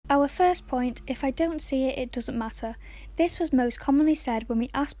Our first point, if I don't see it, it doesn't matter. This was most commonly said when we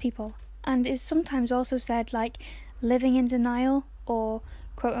ask people, and is sometimes also said like living in denial or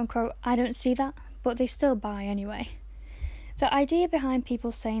quote unquote, I don't see that, but they still buy anyway. The idea behind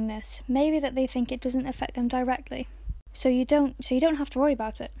people saying this may be that they think it doesn't affect them directly, so you don't have to worry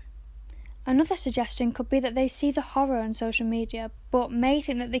about it. Another suggestion could be that they see the horror on social media, but may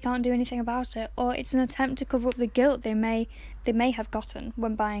think that they can't do anything about it, or it's an attempt to cover up the guilt they may have gotten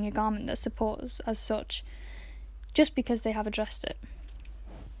when buying a garment that supports as such, just because they have addressed it.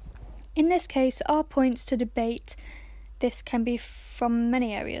 In this case, our points to debate this can be from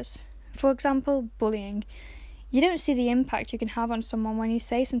many areas. For example, bullying. You don't see the impact you can have on someone when you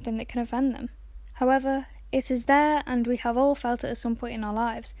say something that can offend them. However, it is there, and we have all felt it at some point in our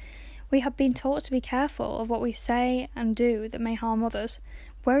lives. We have been taught to be careful of what we say and do that may harm others.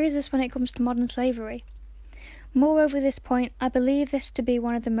 Where is this when it comes to modern slavery? Moreover, this point, I believe this to be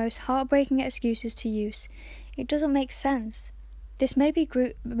one of the most heartbreaking excuses to use. It doesn't make sense. This may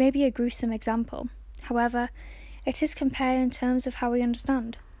be a gruesome example. However, it is compared in terms of how we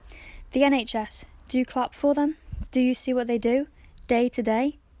understand. The NHS, do you clap for them? Do you see what they do, day to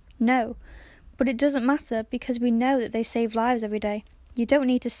day? No. But it doesn't matter because we know that they save lives every day. You don't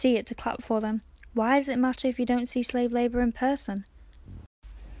need to see it to clap for them. Why does it matter if you don't see slave labour in person?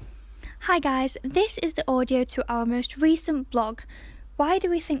 Hi guys, this is the audio to our most recent blog. Why do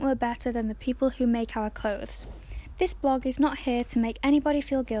we think we're better than the people who make our clothes? This blog is not here to make anybody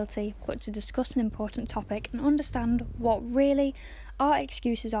feel guilty, but to discuss an important topic and understand what really our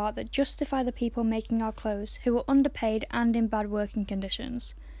excuses are that justify the people making our clothes who are underpaid and in bad working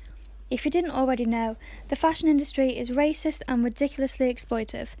conditions. If you didn't already know, the fashion industry is racist and ridiculously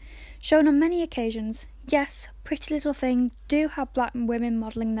exploitive. Shown on many occasions, yes, Pretty Little Thing do have black women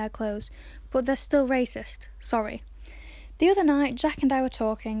modelling their clothes, but they're still racist, sorry. The other night, Jack and I were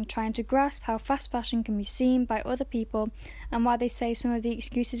talking, trying to grasp how fast fashion can be seen by other people and why they say some of the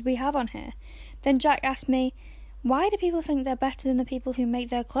excuses we have on here. Then Jack asked me, why do people think they're better than the people who make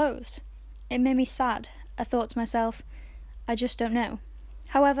their clothes? It made me sad. I thought to myself, I just don't know.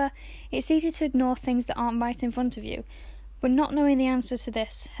 However, it's easy to ignore things that aren't right in front of you, but not knowing the answer to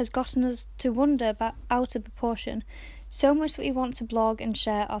this has gotten us to wonder about out of proportion, so much that we want to blog and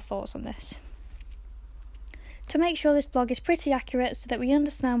share our thoughts on this. To make sure this blog is pretty accurate so that we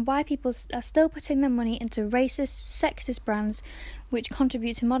understand why people are still putting their money into racist, sexist brands which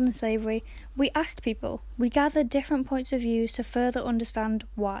contribute to modern slavery, we asked people. We gathered different points of view to further understand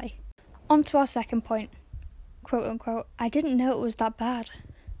why. On to our second point. Quote unquote, I didn't know it was that bad.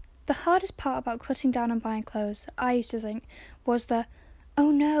 The hardest part about cutting down on buying clothes, I used to think, was the, oh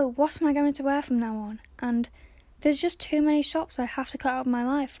no, what am I going to wear from now on? And there's just too many shops I have to cut out of my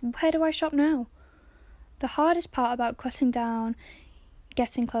life. Where do I shop now? The hardest part about cutting down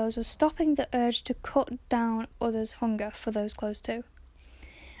getting clothes was stopping the urge to cut down others' hunger for those clothes too.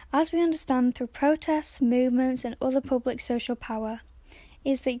 As we understand through protests, movements and other public social power,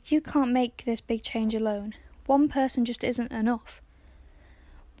 is that you can't make this big change alone. One person just isn't enough.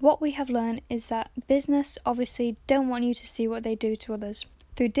 What we have learned is that business obviously don't want you to see what they do to others.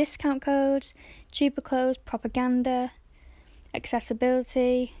 Through discount codes, cheaper clothes, propaganda,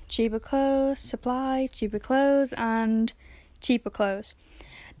 accessibility, cheaper clothes, supply, cheaper clothes, and cheaper clothes.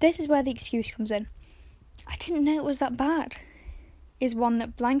 This is where the excuse comes in. I didn't know it was that bad. Is one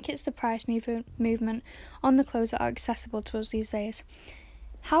that blankets the price movement on the clothes that are accessible to us these days.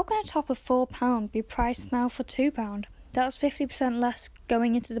 How can a top of £4 be priced now for £2? That's 50% less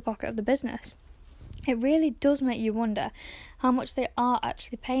going into the pocket of the business. It really does make you wonder how much they are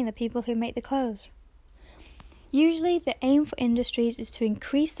actually paying the people who make the clothes. Usually, the aim for industries is to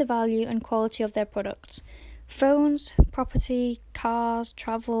increase the value and quality of their products. Phones, property, cars,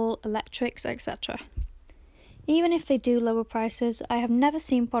 travel, electrics, etc. Even if they do lower prices, I have never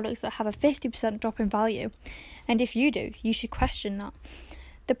seen products that have a 50% drop in value. And if you do, you should question that.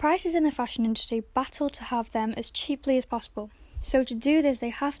 The prices in the fashion industry battle to have them as cheaply as possible. So to do this, they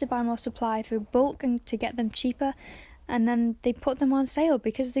have to buy more supply through bulk and to get them cheaper, and then they put them on sale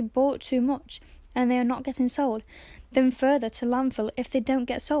because they bought too much and they are not getting sold, then further to landfill if they don't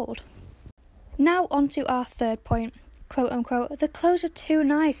get sold. Now on to our third point, quote unquote, the clothes are too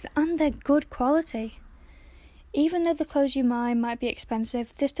nice and they're good quality. Even though the clothes you buy might be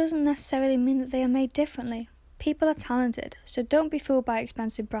expensive, this doesn't necessarily mean that they are made differently. People are talented, so don't be fooled by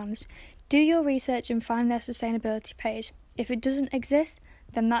expensive brands. Do your research and find their sustainability page. If it doesn't exist,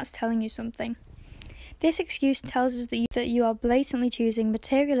 then that's telling you something. This excuse tells us that you are blatantly choosing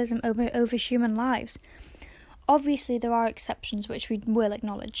materialism over human lives. Obviously, there are exceptions which we will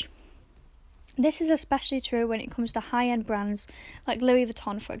acknowledge. This is especially true when it comes to high-end brands like Louis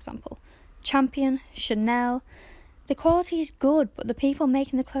Vuitton, for example. Champion, Chanel. The quality is good, but the people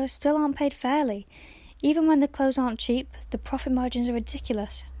making the clothes still aren't paid fairly. Even when the clothes aren't cheap, the profit margins are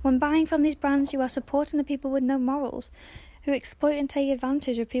ridiculous. When buying from these brands, you are supporting the people with no morals, who exploit and take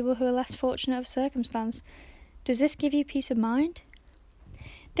advantage of people who are less fortunate of circumstance. Does this give you peace of mind?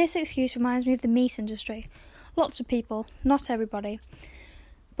 This excuse reminds me of the meat industry. Lots of people, not everybody,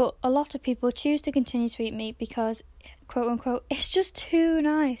 but a lot of people choose to continue to eat meat because, quote unquote, it's just too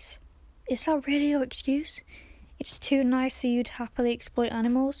nice. Is that really your excuse? It's too nice so you'd happily exploit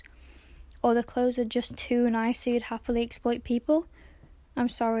animals? Or the clothes are just too nice so you'd happily exploit people? I'm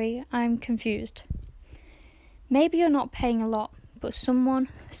sorry, I'm confused. Maybe you're not paying a lot, but someone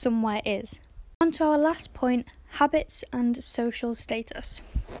somewhere is. On to our last point, habits and social status.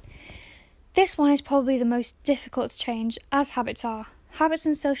 This one is probably the most difficult to change, as habits are. Habits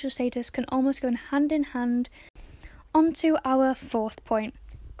and social status can almost go hand in hand. On to our fourth point.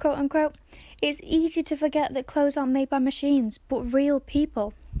 Quote unquote, it's easy to forget that clothes aren't made by machines, but real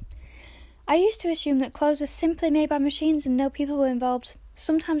people. I used to assume that clothes were simply made by machines and no people were involved.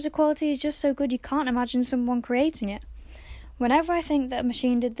 Sometimes the quality is just so good you can't imagine someone creating it. Whenever I think that a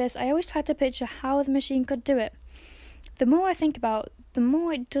machine did this, I always try to picture how the machine could do it. The more I think about it, the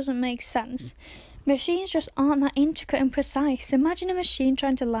more it doesn't make sense. Machines just aren't that intricate and precise. Imagine a machine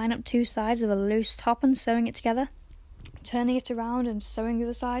trying to line up two sides of a loose top and sewing it together, turning it around and sewing the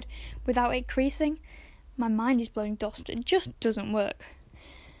other side without it creasing. My mind is blowing dust. It just doesn't work.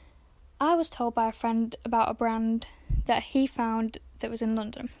 I was told by a friend about a brand that he found that was in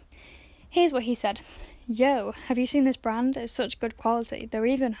London. Here's what he said. Yo, have you seen this brand? It's such good quality. They're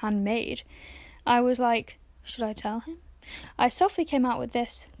even handmade. I was like, should I tell him? I softly came out with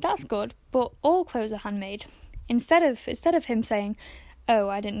this, that's good, but all clothes are handmade. Instead of him saying, oh,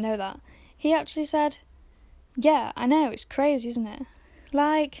 I didn't know that, he actually said, yeah, I know, it's crazy, isn't it?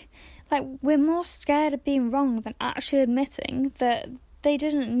 Like we're more scared of being wrong than actually admitting that they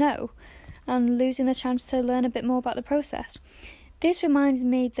didn't know and losing the chance to learn a bit more about the process. This reminds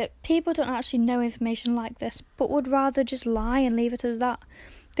me that people don't actually know information like this, but would rather just lie and leave it as that.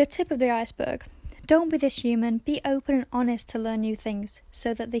 The tip of the iceberg. Don't be this human, be open and honest to learn new things,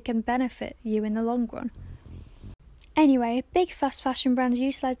 so that they can benefit you in the long run. Anyway, big fast fashion brands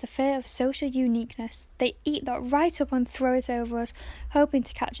utilise the fear of social uniqueness. They eat that right up and throw it over us, hoping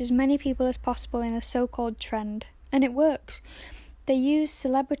to catch as many people as possible in a so-called trend. And it works. They use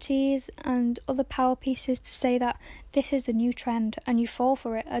celebrities and other power pieces to say that this is the new trend, and you fall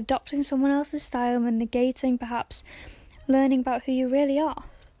for it, adopting someone else's style and negating, perhaps, learning about who you really are.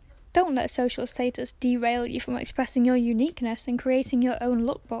 Don't let social status derail you from expressing your uniqueness and creating your own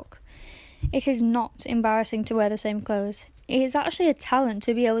lookbook. It is not embarrassing to wear the same clothes. It is actually a talent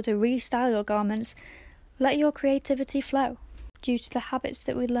to be able to restyle your garments. Let your creativity flow. Due to the habits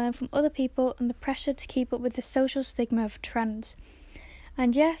that we learn from other people and the pressure to keep up with the social stigma of trends.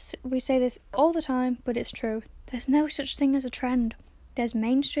 And yes, we say this all the time, but it's true. There's no such thing as a trend. There's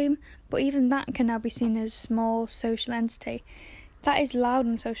mainstream, but even that can now be seen as a small social entity. That is loud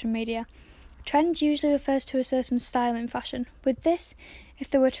on social media. Trend usually refers to a certain style in fashion. With this, if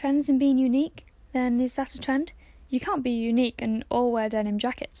there were trends in being unique, then is that a trend? You can't be unique and all wear denim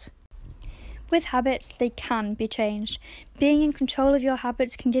jackets. With habits, they can be changed. Being in control of your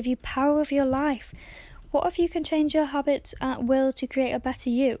habits can give you power of your life. What if you can change your habits at will to create a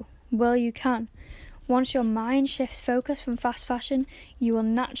better you? Well, you can. Once your mind shifts focus from fast fashion, you will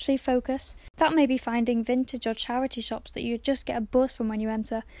naturally focus. That may be finding vintage or charity shops that you just get a buzz from when you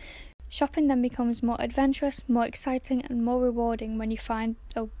enter. Shopping then becomes more adventurous, more exciting and more rewarding when you find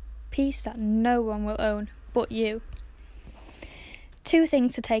a piece that no one will own but you. 2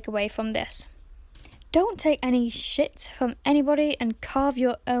 things to take away from this. Don't take any shit from anybody and carve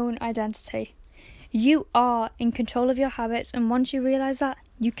your own identity. You are in control of your habits, and once you realise that,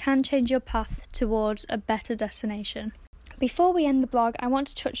 you can change your path towards a better destination. Before we end the blog, I want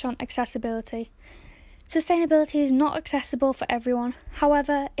to touch on accessibility. Sustainability is not accessible for everyone.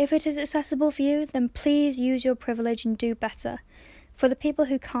 However, if it is accessible for you, then please use your privilege and do better. For the people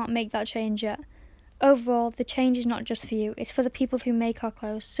who can't make that change yet. Overall, the change is not just for you, it's for the people who make our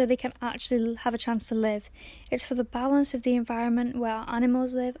clothes, so they can actually have a chance to live. It's for the balance of the environment where our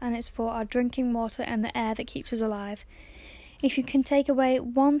animals live, and it's for our drinking water and the air that keeps us alive. If you can take away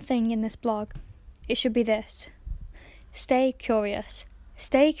one thing in this blog, it should be this. Stay curious.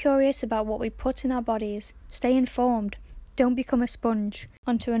 Stay curious about what we put in our bodies. Stay informed. Don't become a sponge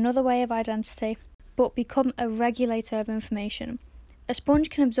onto another way of identity, but become a regulator of information. A sponge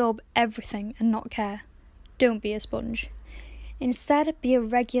can absorb everything and not care. Don't be a sponge. Instead, be a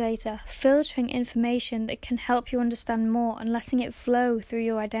regulator, filtering information that can help you understand more and letting it flow through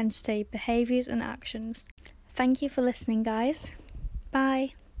your identity, behaviours and actions. Thank you for listening, guys.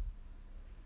 Bye.